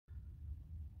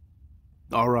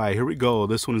All right, here we go.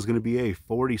 This one is going to be a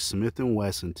 40 Smith &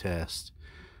 Wesson test.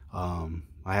 I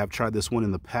have tried this one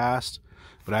in the past,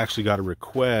 but I actually got a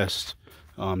request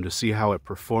to see how it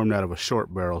performed out of a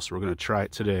short barrel, so we're going to try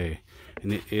it today.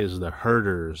 And it is the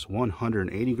Herters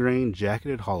 180 grain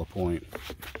jacketed hollow point.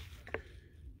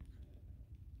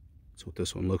 That's what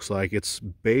this one looks like. It's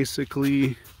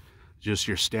basically just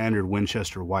your standard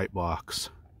Winchester white box.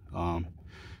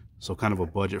 So kind of a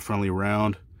budget-friendly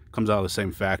round. Comes out of the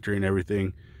same factory and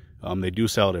everything. They do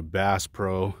sell it at Bass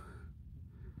Pro,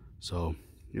 so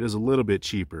it is a little bit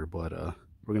cheaper, but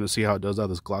we're gonna see how it does out of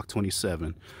this Glock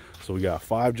 27. So we got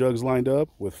 5 jugs lined up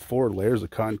with 4 layers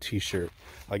of cotton t-shirt.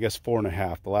 I guess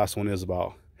 4.5. The last one is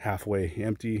about halfway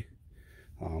empty.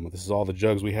 This is all the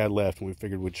jugs we had left, and we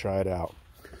figured we'd try it out.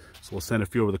 So we'll send a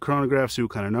few over the chronograph, see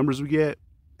what kind of numbers we get,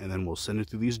 and then we'll send it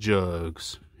through these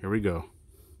jugs. Here we go.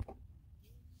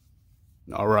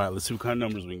 All right, let's see what kind of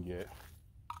numbers we can get.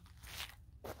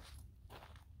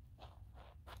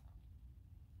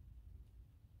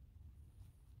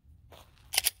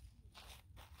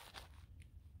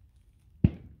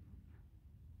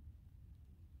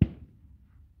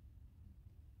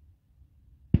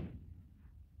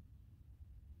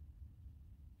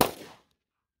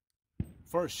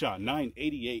 First shot,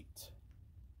 988.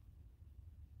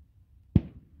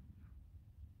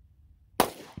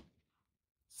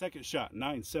 Second shot,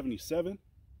 977.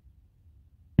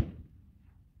 And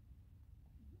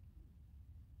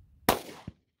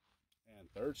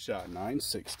third shot,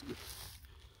 960.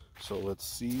 So let's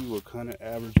see what kind of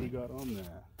average we got on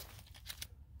that.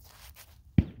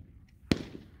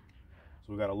 So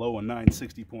we got a low of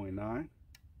 960.9,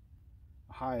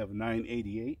 a high of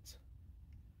 988,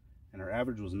 and our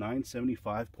average was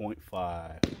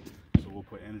 975.5. So we'll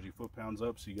put energy foot-pounds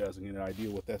up so you guys can get an idea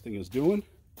what that thing is doing.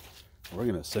 We're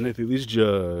gonna send it through these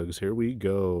jugs. Here we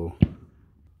go.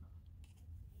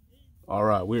 All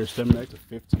right, we are stepping back to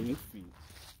 15 feet.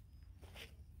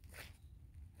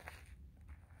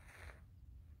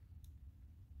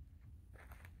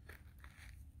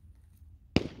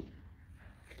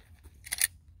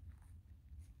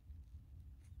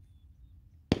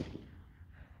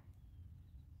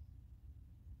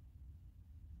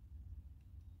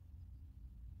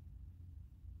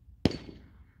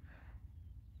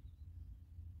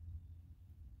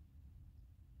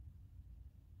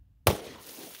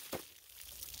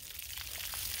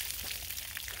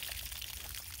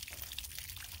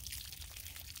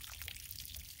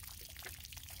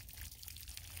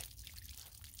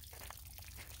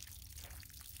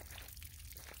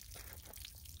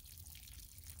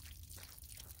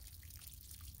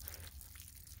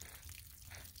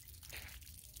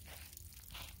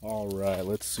 All right,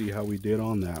 let's see how we did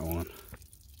on that one.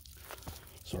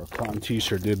 So our cotton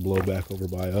t-shirt did blow back over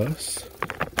by us.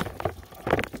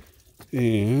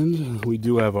 And we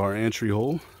do have our entry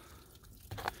hole.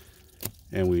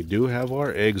 And we do have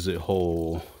our exit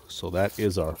hole. So that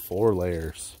is our 4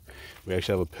 layers. We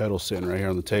actually have a pedal sitting right here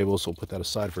on the table, so we'll put that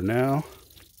aside for now.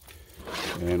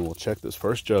 And we'll check this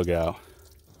first jug out.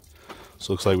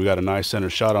 So looks like we got a nice center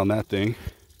shot on that thing.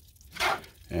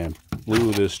 And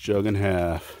blew this jug in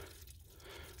half.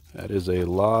 That is a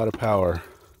lot of power.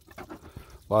 A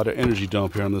lot of energy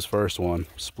dump here on this first one.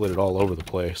 Split it all over the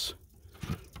place.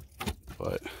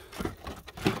 But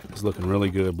it's looking really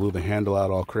good. Blew the handle out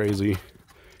all crazy.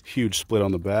 Huge split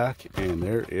on the back. And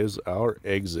there is our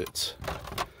exit.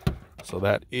 So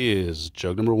that is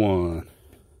jug number 1.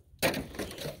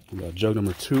 We got jug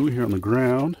number 2 here on the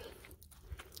ground.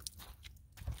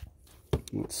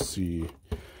 Let's see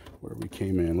where we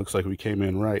came in. Looks like we came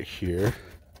in right here.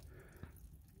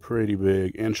 Pretty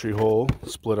big entry hole.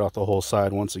 Split out the whole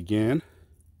side once again.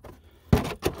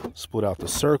 Split out the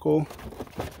circle.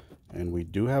 And we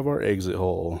do have our exit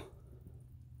hole.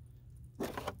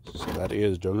 So that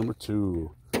is jug number 2.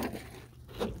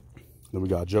 Then we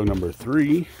got jug number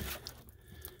 3.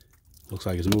 Looks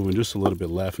like it's moving just a little bit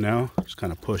left now. Just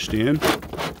kind of pushed in.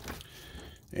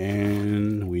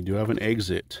 And we do have an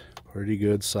exit. Pretty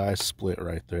good size split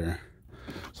right there.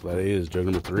 So that is jug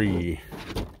number 3.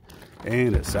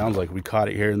 And it sounds like we caught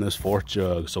it here in this 4th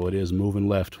jug. So it is moving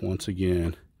left once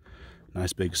again.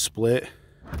 Nice big split.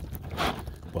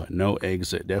 But no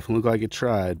exit. Definitely looked like it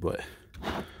tried, but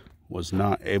was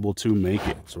not able to make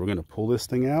it. So we're going to pull this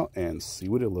thing out and see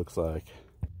what it looks like.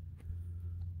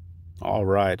 All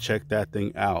right, check that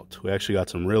thing out. We actually got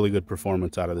some really good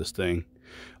performance out of this thing.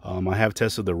 I have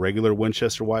tested the regular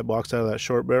Winchester white box out of that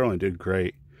short barrel and did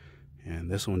great. And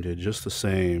this one did just the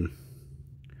same.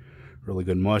 Really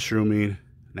good mushrooming.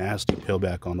 Nasty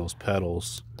peelback on those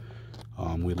pedals.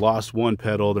 We lost one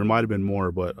pedal. There might have been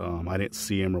more, but I didn't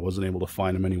see him or wasn't able to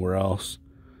find him anywhere else.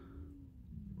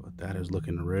 But that is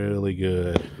looking really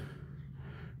good.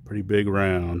 Pretty big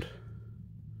round.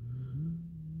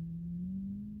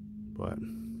 But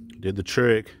did the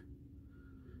trick.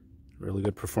 Really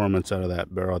good performance out of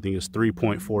that barrel. I think it's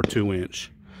 3.42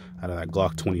 inch out of that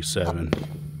Glock 27.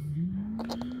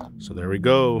 So there we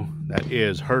go. That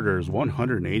is Herters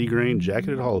 180 grain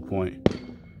jacketed hollow point.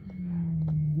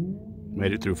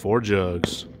 Made it through 4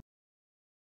 jugs.